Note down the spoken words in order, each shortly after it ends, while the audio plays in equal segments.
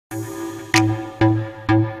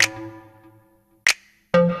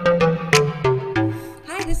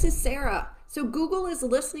this is Sarah. So Google is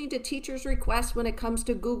listening to teachers' requests when it comes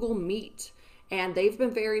to Google Meet, and they've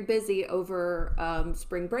been very busy over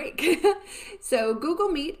spring break. So Google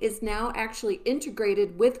Meet is now actually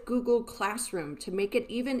integrated with Google Classroom to make it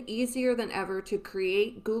even easier than ever to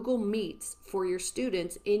create Google Meets for your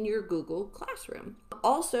students in your Google Classroom.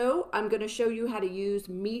 Also, I'm going to show you how to use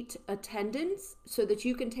Meet attendance so that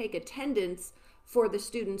you can take attendance for the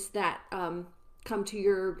students that come to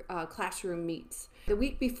your classroom meets. The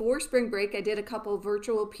week before spring break, I did a couple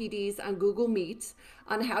virtual PDs on Google Meets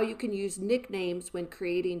on how you can use nicknames when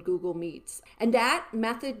creating Google Meets. And that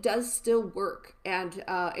method does still work, and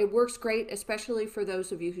it works great, especially for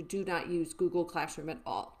those of you who do not use Google Classroom at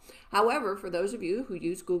all. However, for those of you who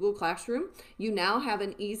use Google Classroom, you now have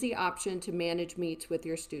an easy option to manage meets with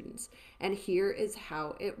your students. And here is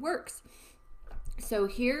how it works. So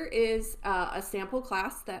here is a sample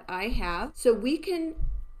class that I have. So we can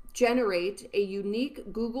generate a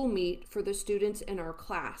unique Google Meet for the students in our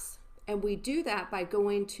class. And we do that by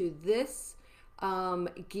going to this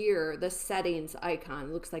gear, the settings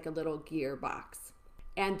icon. Looks like a little gear box.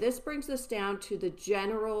 And this brings us down to the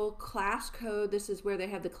general class code. This is where they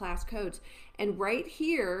have the class codes. And right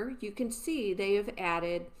here, you can see they have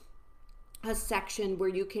added a section where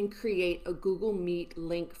you can create a Google Meet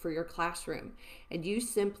link for your classroom. And you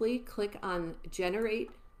simply click on Generate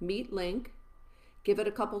Meet Link, give it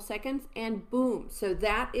a couple seconds, and boom. So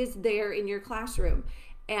that is there in your classroom.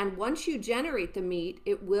 And once you generate the meet,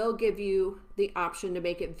 it will give you the option to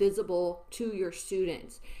make it visible to your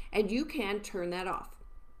students. And you can turn that off.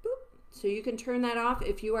 So you can turn that off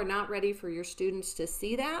if you are not ready for your students to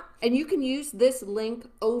see that. And you can use this link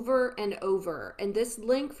over and over. And this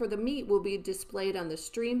link for the meet will be displayed on the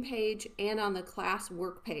stream page and on the class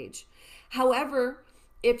work page. However,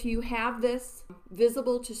 if you have this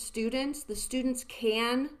visible to students, the students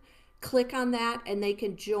can click on that and they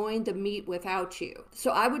can join the meet without you.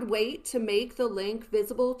 So I would wait to make the link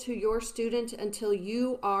visible to your student until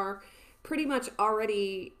you are pretty much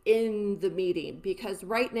already in the meeting, because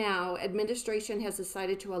right now administration has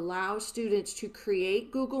decided to allow students to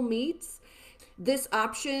create Google Meets. This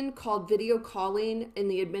option called video calling in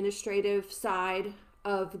the administrative side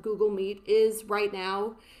of Google Meet is right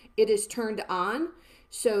now, it is turned on.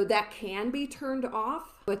 So that can be turned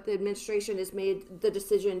off, but the administration has made the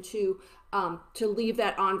decision to leave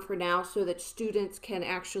that on for now so that students can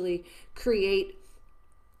actually create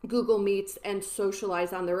Google Meets and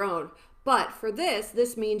socialize on their own. But for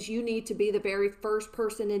this means you need to be the very first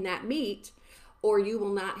person in that meet, or you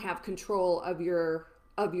will not have control of your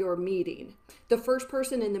meeting. The first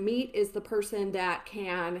person in the meet is the person that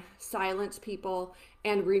can silence people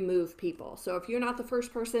and remove people. So if you're not the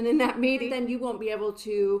first person in that meeting, then you won't be able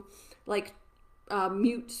to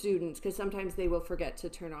mute students, because sometimes they will forget to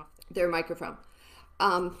turn off their microphone.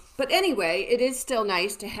 But anyway, it is still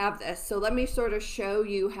nice to have this. So let me sort of show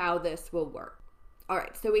you how this will work. All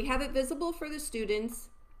right, so we have it visible for the students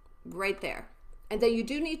right there. And then you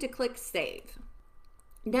do need to click Save.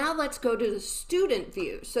 Now let's go to the student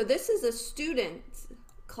view. So this is a student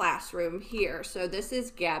classroom here. So this is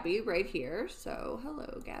Gabby right here. So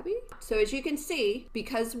hello, Gabby. So as you can see,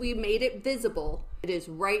 because we made it visible, it is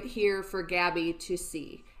right here for Gabby to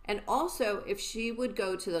see. And also, if she would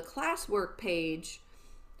go to the classwork page,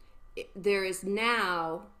 there is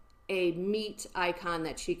now a meet icon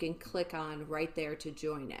that she can click on right there to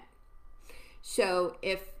join it. So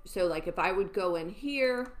if I would go in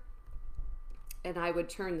here and I would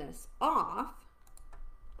turn this off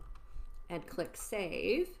and click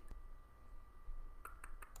Save,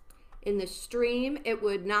 in the stream it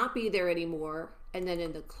would not be there anymore, and then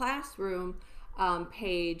in the classroom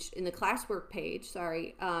page, in the classwork page,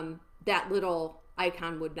 that little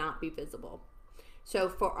icon would not be visible. So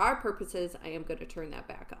for our purposes, I am going to turn that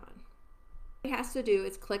back on. All she has to do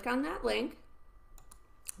is click on that link.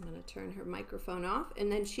 I'm going to turn her microphone off,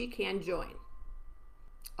 and then she can join.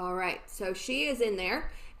 All right, so she is in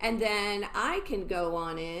there, and then I can go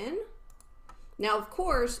on in. Now, of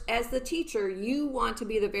course, as the teacher, you want to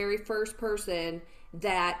be the very first person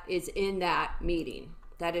that is in that meeting.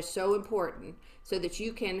 That is so important so that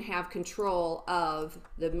you can have control of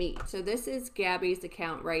the meet. So this is Gabby's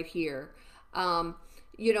account right here.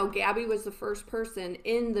 You know, Gabby was the first person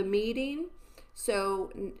in the meeting,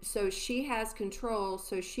 so she has control,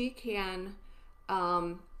 so she can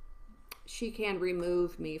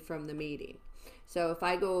remove me from the meeting. So if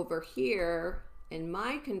I go over here in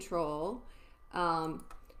my control,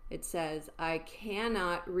 it says I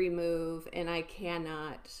cannot remove and I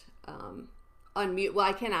cannot unmute. Well,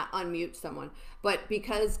 I cannot unmute someone, but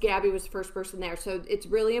because Gabby was the first person there, so it's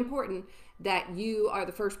really important that you are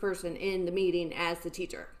the first person in the meeting as the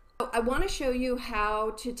teacher. So I want to show you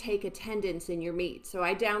how to take attendance in your Meet. So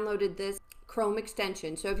I downloaded this Chrome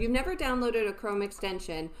extension. So if you've never downloaded a Chrome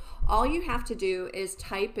extension, all you have to do is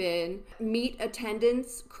type in Meet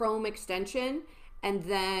Attendance Chrome extension and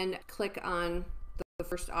then click on the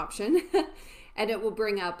first option and it will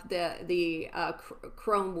bring up the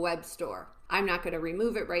Chrome Web Store. I'm not going to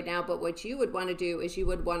remove it right now, but what you would want to do is you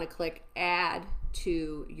would want to click Add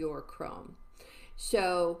to your Chrome.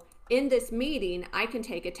 So in this meeting, I can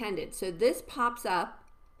take attendance. So this pops up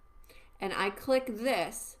and I click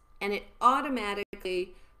this and it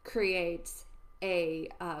automatically creates a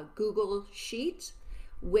Google Sheet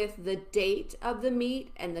with the date of the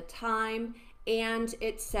meet and the time, and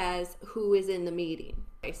it says who is in the meeting.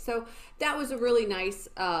 Okay, so that was a really nice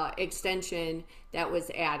extension that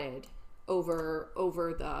was added over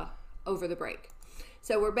the break.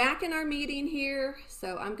 So we're back in our meeting here.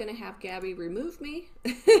 So I'm going to have Gabby remove me,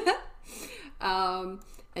 and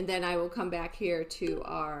then I will come back here to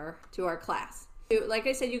our class. Like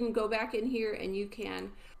I said, you can go back in here and you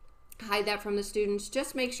can hide that from the students.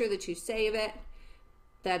 Just make sure that you save it,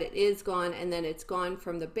 that it is gone, and then it's gone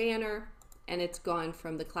from the banner and it's gone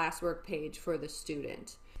from the classwork page for the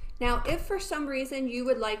student. Now, if for some reason you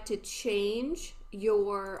would like to change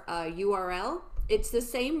your URL, it's the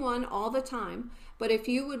same one all the time, but if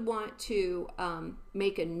you would want to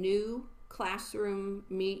make a new classroom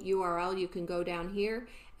Meet URL, you can go down here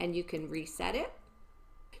and you can reset it.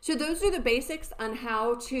 So those are the basics on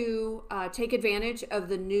how to take advantage of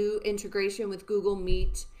the new integration with Google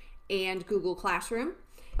Meet and Google Classroom.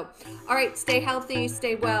 All right, stay healthy,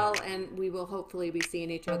 stay well, and we will hopefully be seeing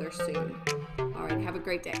each other soon. All right, have a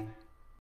great day.